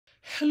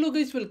Hello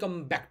guys,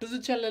 welcome back to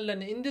the channel,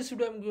 and in this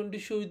video I'm going to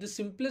show you the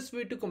simplest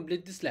way to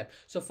complete this lab.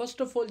 So first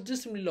of all,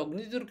 just simply log in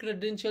with your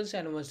credentials,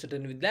 and once you're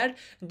done with that,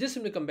 just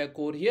simply come back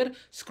over here,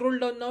 scroll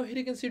down. Now here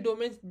you can see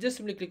domains. Just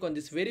simply click on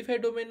this verify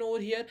domain over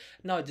here.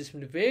 Now just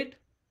simply wait.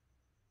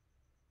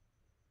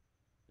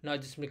 Now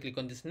just simply click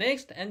on this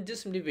next and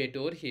just simply wait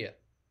over here.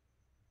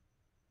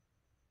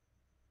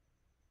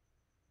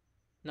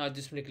 Now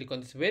just simply click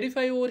on this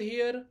verify over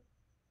here.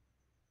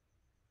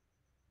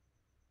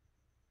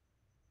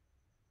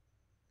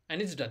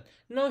 And it's done.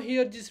 Now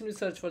here just simply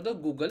search for the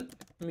Google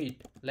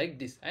Meet like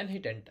this and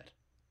hit enter.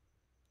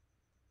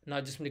 Now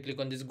just simply click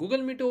on this Google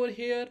Meet over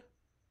here.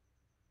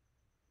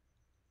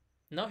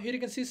 Now here you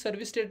can see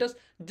service status.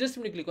 Just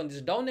simply click on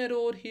this down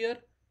arrow over here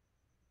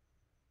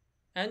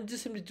and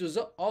just simply choose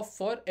the off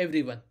for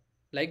everyone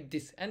like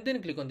this, and then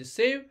click on this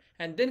save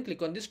and then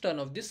click on this turn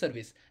off this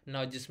service.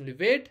 Now just simply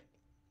wait.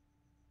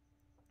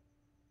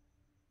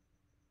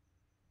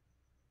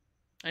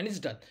 And it's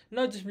done.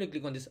 Now just simply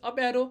click on this up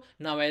arrow.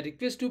 Now I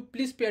request you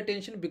please pay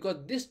attention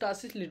because this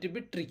task is little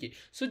bit tricky.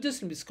 So just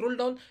simply scroll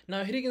down.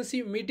 Now here you can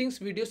see meetings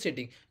video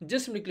setting.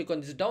 Just simply click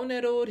on this down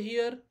arrow over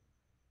here.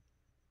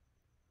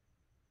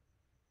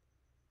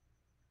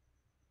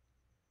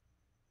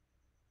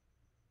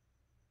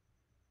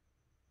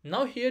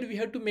 Now here we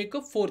have to make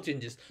up 4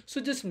 changes.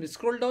 So just simply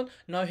scroll down.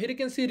 Now here you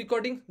can see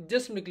recording.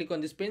 Just simply click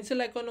on this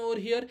pencil icon over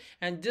here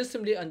and just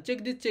simply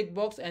uncheck this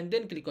checkbox and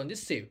then click on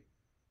this save.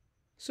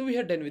 So we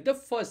are done with the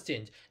first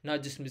change. Now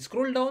just simply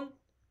scroll down.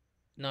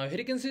 Now here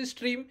you can see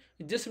stream.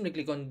 Just simply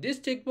click on this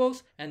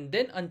checkbox and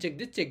then uncheck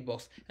this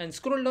checkbox and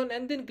scroll down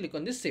and then click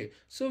on this save.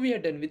 So we are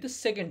done with the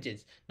second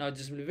change. Now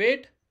just simply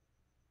wait.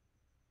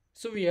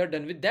 So we are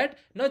done with that.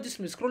 Now just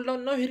simply scroll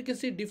down. Now here you can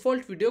see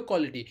default video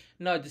quality.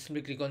 Now just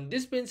simply click on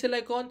this pencil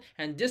icon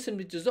and just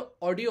simply choose the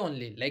audio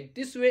only like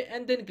this way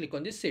and then click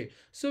on this save.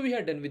 So we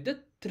are done with the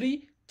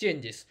 3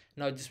 changes.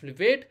 Now just simply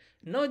wait.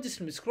 Now just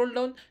simply scroll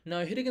down.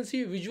 Now here you can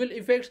see visual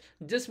effects.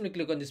 Just simply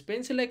click on this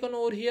pencil icon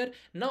over here.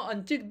 Now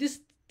uncheck this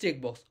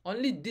checkbox,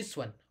 only this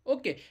one.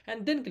 Okay,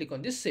 and then click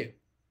on this save.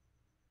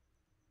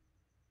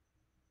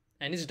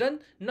 And it's done.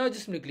 Now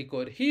just simply click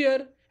over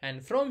here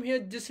and from here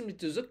just simply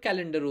choose a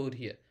calendar over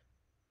here.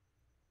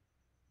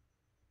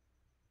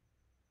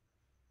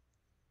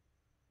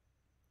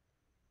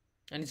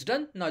 And it's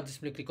done. Now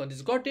just simply click on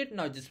this got it.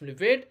 Now just simply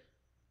wait.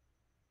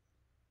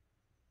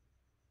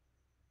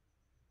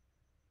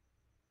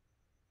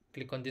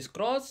 Click on this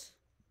cross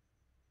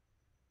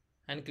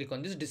and click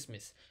on this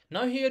dismiss.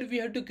 Now here we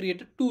have to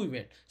create a 2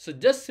 event. So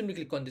just simply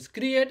click on this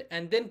create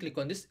and then click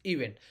on this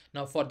event.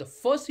 Now for the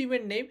first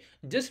event name,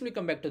 just simply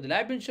come back to the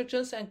lab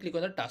instructions and click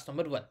on the task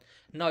number 1.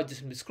 Now just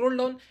simply scroll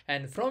down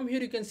and from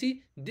here you can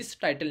see this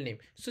title name.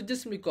 So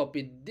just simply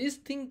copy this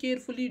thing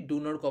carefully. Do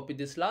not copy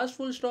this last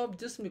full stop.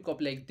 Just simply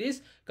copy like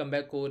this. Come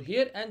back over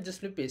here and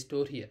just simply paste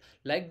over here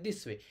like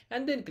this way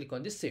and then click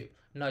on this save.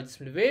 Now just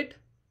simply wait.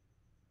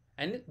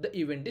 And the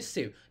event is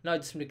saved. Now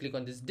just simply click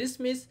on this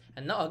dismiss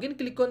and now again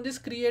click on this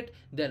create,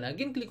 then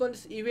again click on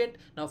this event.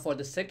 Now for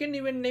the second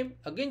event name,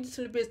 again just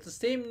simply paste the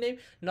same name.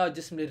 Now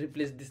just simply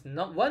replace this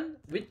 1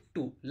 with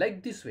 2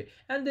 like this way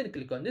and then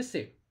click on this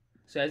save.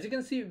 So as you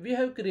can see, we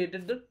have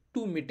created the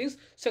 2 meetings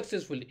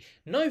successfully.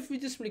 Now if we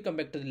just simply come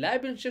back to the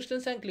lab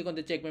instructions and click on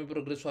the check my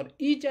progress for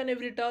each and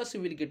every task,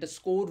 you will get a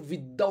score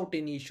without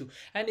any issue.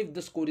 And if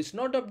the score is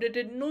not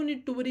updated, no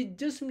need to worry,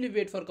 just simply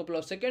wait for a couple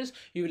of seconds,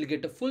 you will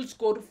get a full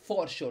score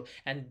for sure.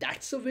 And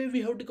that's the way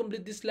we have to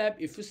complete this lab.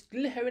 If you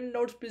still have any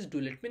doubts, please do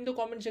let me in the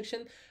comment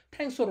section.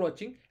 Thanks for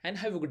watching and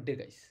have a good day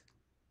guys.